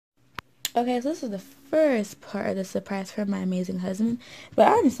Okay, so this is the first part of the surprise from my amazing husband. But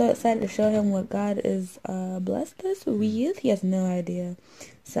I'm so excited to show him what God is blessed us with. He has no idea.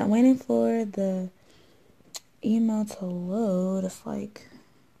 So I'm waiting for the email to load. It's like,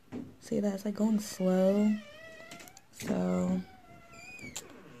 see that? It's like going slow. So,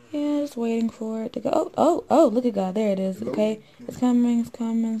 yeah, just waiting for it to go. Oh, look at God. There it is. Okay, it's coming, it's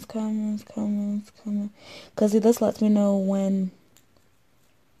coming, it's coming, it's coming, it's coming. Because this lets me know when...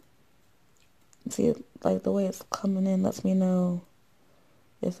 See, like, the way it's coming in lets me know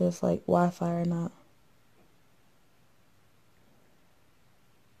if it's, like, Wi-Fi or not.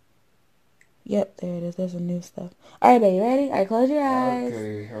 Yep, there it is. There's some new stuff. All right, babe, you ready? All right, close your eyes.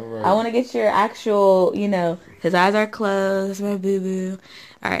 Okay, all right. I want to get your actual, his eyes are closed. My boo-boo.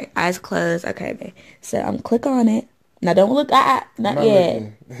 All right, eyes closed. Okay, babe. So I'm click on it. Now, don't look. Not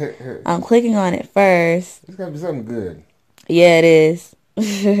yet. I'm clicking on it first. It's got to be something good. Yeah, it is.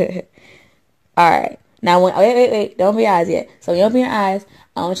 All right. Now, wait. Don't open your eyes yet. So, when you open your eyes,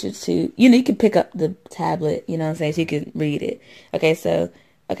 I want you to, you can pick up the tablet, you know what I'm saying, so you can read it. Okay, so,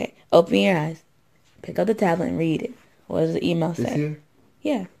 open your eyes. Pick up the tablet and read it. What does the email say? This here?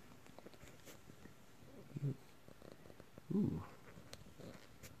 Yeah. Ooh.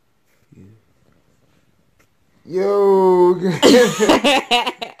 Yeah. Yo. This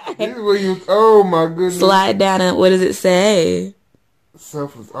is where you, oh my goodness. Slide down and what does it say?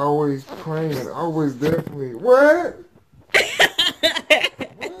 Self was always praying, always there for me. What?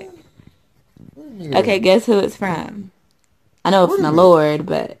 What? Okay, guess who it's from? I know it's from the Lord,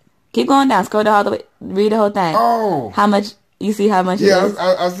 but keep going down. Scroll down all the way. Read the whole thing. Oh. How much? You see how much it is?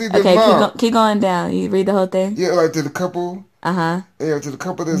 Yeah, I see the Okay, keep going down. You read the whole thing? Yeah, like to the couple. Uh-huh. Yeah, to the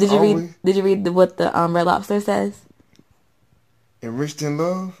couple that's Did you always... Did you read what the Red Lobster says? Enriched in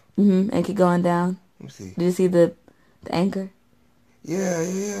love? Mm-hmm. And keep going down. Let me see. Did you see the anchor? Yeah.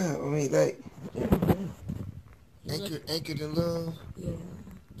 I mean, like... Anchored in love? Yeah.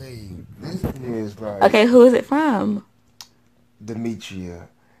 Babe, this is like... Okay, who is it from? Demetria.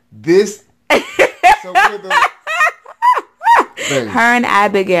 This... So with the... Her and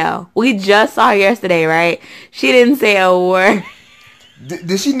Abigail. We just saw her yesterday, right? She didn't say a word.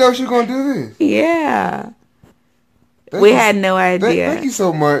 Did she know she was going to do this? Yeah. We had no idea. Thank you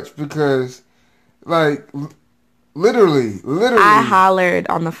so much because, like, literally. I hollered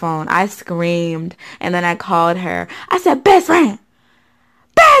on the phone. I screamed. And then I called her. I said, best friend.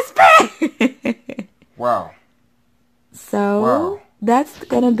 Best friend. Wow. So, that's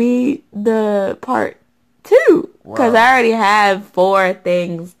going to be the part 2. Because I already have 4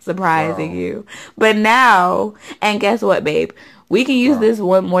 things surprising you. But now, and guess what, babe? We can use this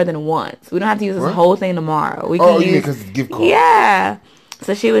one more than once. We don't have to use this whole thing tomorrow. We can use because it's gift card. Yeah.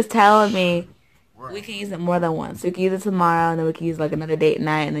 So she was telling me we can use it more than once. We can use it tomorrow, and then we can use like another date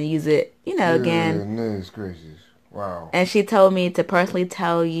night, and then use it, again. Goodness gracious. Wow. And she told me to personally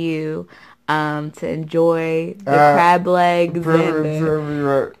tell you to enjoy the crab legs and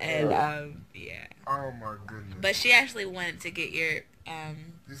yeah. Oh my goodness. But she actually wanted to get your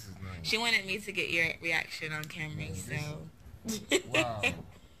this is nice. She wanted me to get your reaction on camera, so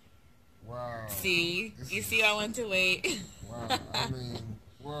Wow. See? You see I want to wait. Wow. I mean,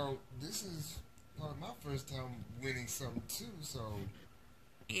 this is my first time winning something too, so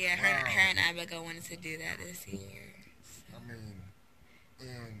yeah, her and Abigail wanted to do that this year. So. I mean,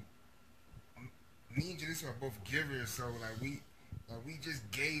 and me and Jelissa are both givers, so we just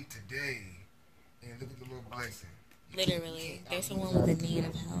gave today, and look at the little blessing. Literally, there's someone with a need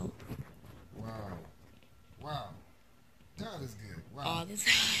of help. Wow. God is good. Wow. All the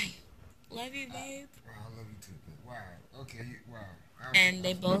time. Love you, babe. Wow, I love you too. Wow. Okay. Wow. And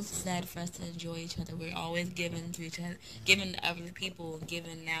they both said for us to enjoy each other. We're always giving to each other, giving to other people,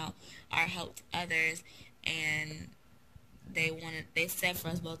 giving out our help to others, and they said for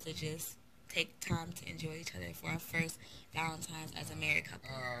us both to just take time to enjoy each other for our first Valentine's as a married couple.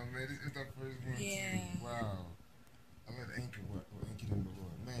 Oh man, this is our first one. Yeah. Too. Wow. I let anchor in the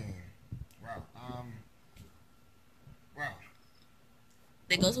Lord, man. Wow. Wow.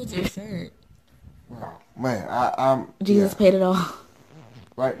 That goes with your shirt. Wow, man. I'm Jesus paid it all.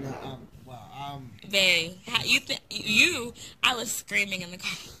 Right now, wow. Babe, I was screaming in the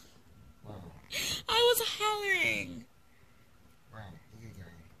car. Wow. I was hollering. Wow.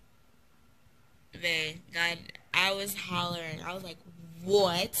 Babe, God, I was hollering. I was like,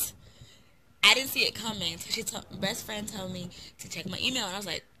 what? I didn't see it coming. So best friend told me to check my email. And I was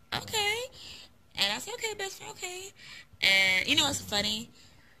like, okay. And I said, okay, best friend, okay. And you know what's funny?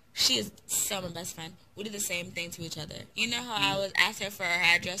 She is so my best friend. We did the same thing to each other. You know how I was asked her for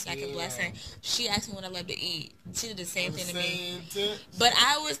her address so I could bless her? She asked me what I love to eat. She did the same thing to me. But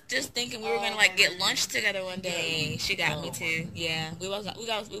I was just thinking we were gonna like get lunch together one day. She got me too. Yeah, we both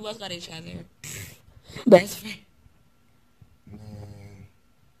got each other. Best friend. Man,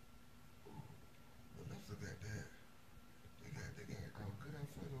 let's look at that. They got good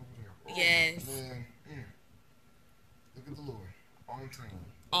outfit over there. Oh, yes. Man, look at the Lord. On time.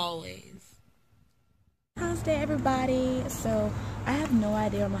 Always. How's day, everybody? So I have no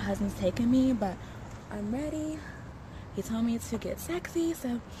idea where my husband's taking me, but I'm ready. He told me to get sexy,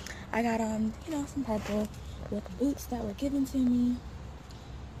 so I got on, you know, some purple with boots that were given to me.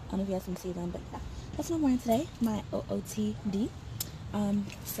 I don't know if you guys can see them, but yeah, that's what I'm wearing today. My OOTD.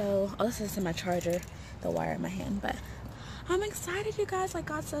 So oh, this is my charger, the wire in my hand, but I'm excited, you guys. Like,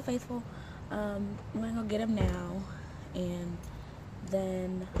 God's so faithful. I'm gonna go get him now, and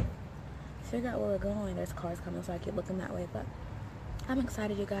then figure out where we're going. There's cars coming, so I keep looking that way, but I'm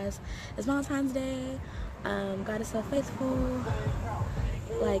excited, you guys. It's Valentine's Day. God is so faithful.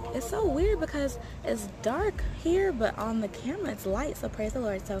 Like, it's so weird because it's dark here, but on the camera it's light, so praise the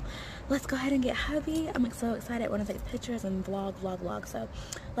Lord. So let's go ahead and get hubby. I'm so excited. I want to take pictures and vlog. So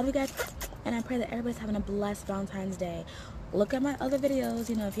love you guys, and I pray that everybody's having a blessed Valentine's Day. Look at my other videos.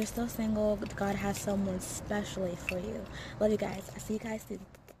 You know, if you're still single, God has someone specially for you. Love you guys. I see you guys soon.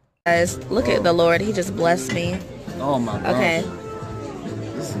 Guys, look at the Lord. He just blessed me. Oh my God. Okay.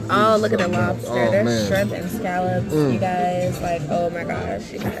 Oh, look at the lobster. Oh, There's man. shrimp and scallops, you guys. Like, oh my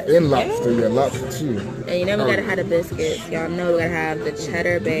gosh, you guys. And lobster, yeah, lobster too. And you know we gotta have the biscuits. Y'all know we gotta have the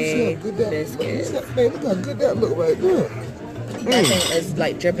cheddar bay biscuits. Man, look how good that look right there. That thing is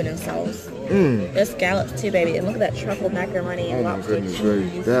like dripping in sauce. There's scallops too, baby. And look at that truffle macaroni and lobster cheese.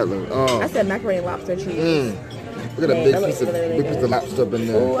 Baby. That look. I said macaroni and lobster cheese. Look at that big piece of lobster up in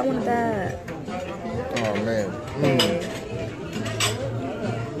there. Oh, I wanted that. Oh man.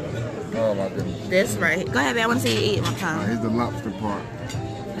 Oh my goodness. This right here. Go ahead, babe. I want to see you eat my tongue. Here's the lobster part.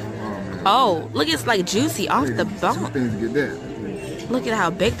 Oh man. Oh, look, it's like juicy off the bone. Things to get that. Look at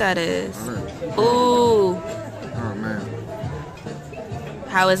how big that is. Right. Ooh. Oh man.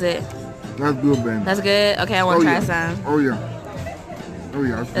 How is it? That's good, baby. That's good? Okay, I want to try some. Oh yeah. Oh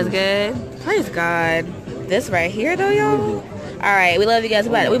yeah. That's good? Praise God. This right here, though, y'all. Alright, we love you guys.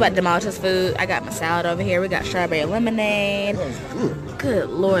 We about to demolish this food. I got my salad over here. We got strawberry lemonade. That's good. Good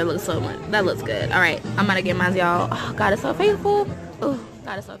Lord, it looks so much. That looks good. Alright, I'm about to get mine, y'all. Oh, God is so faithful. Oh,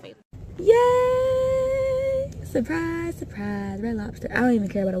 God is so faithful. Yay! Surprise, surprise. Red Lobster. I don't even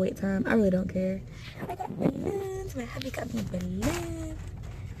care about the wait time. I really don't care. I got balloons. My hubby got me balloons.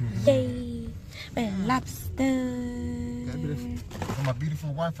 Yay! Red Lobster. For my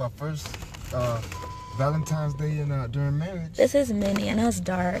beautiful wife, our first Valentine's Day during marriage. This is mini. I know it's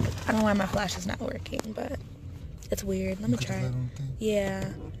dark. I don't know why my flash is not working, but it's weird. Let me try it. Yeah.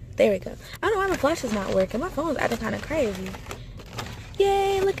 There we go. I don't know why my flash is not working. My phone's acting kind of crazy.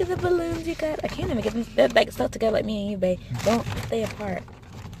 Yay, look at the balloons you got. I can't even get them. They're like stuck together like me and you, babe. Don't stay apart.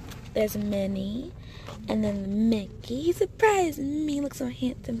 There's Minnie. And then Mickey. He surprised me. He looks so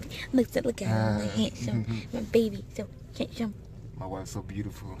handsome. Look at him. Handsome. My baby. So handsome. My wife's so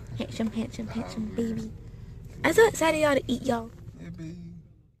beautiful. Handsome, baby. I'm so excited y'all to eat, y'all. Yeah, baby.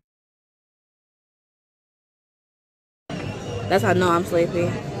 That's how I know I'm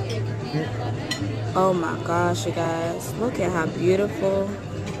sleepy. Oh my gosh, you guys. Look at how beautiful.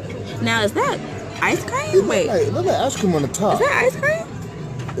 Now, is that ice cream? Wait. It look like ice cream on the top. Is that ice cream?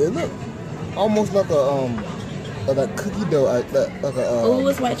 It look almost like like cookie dough. Oh,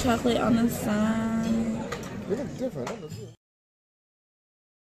 it's white chocolate on the side. It looks different. That looks good.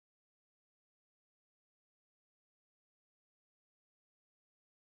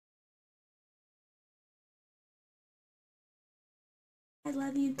 I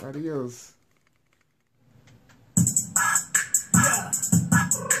love you. Adios.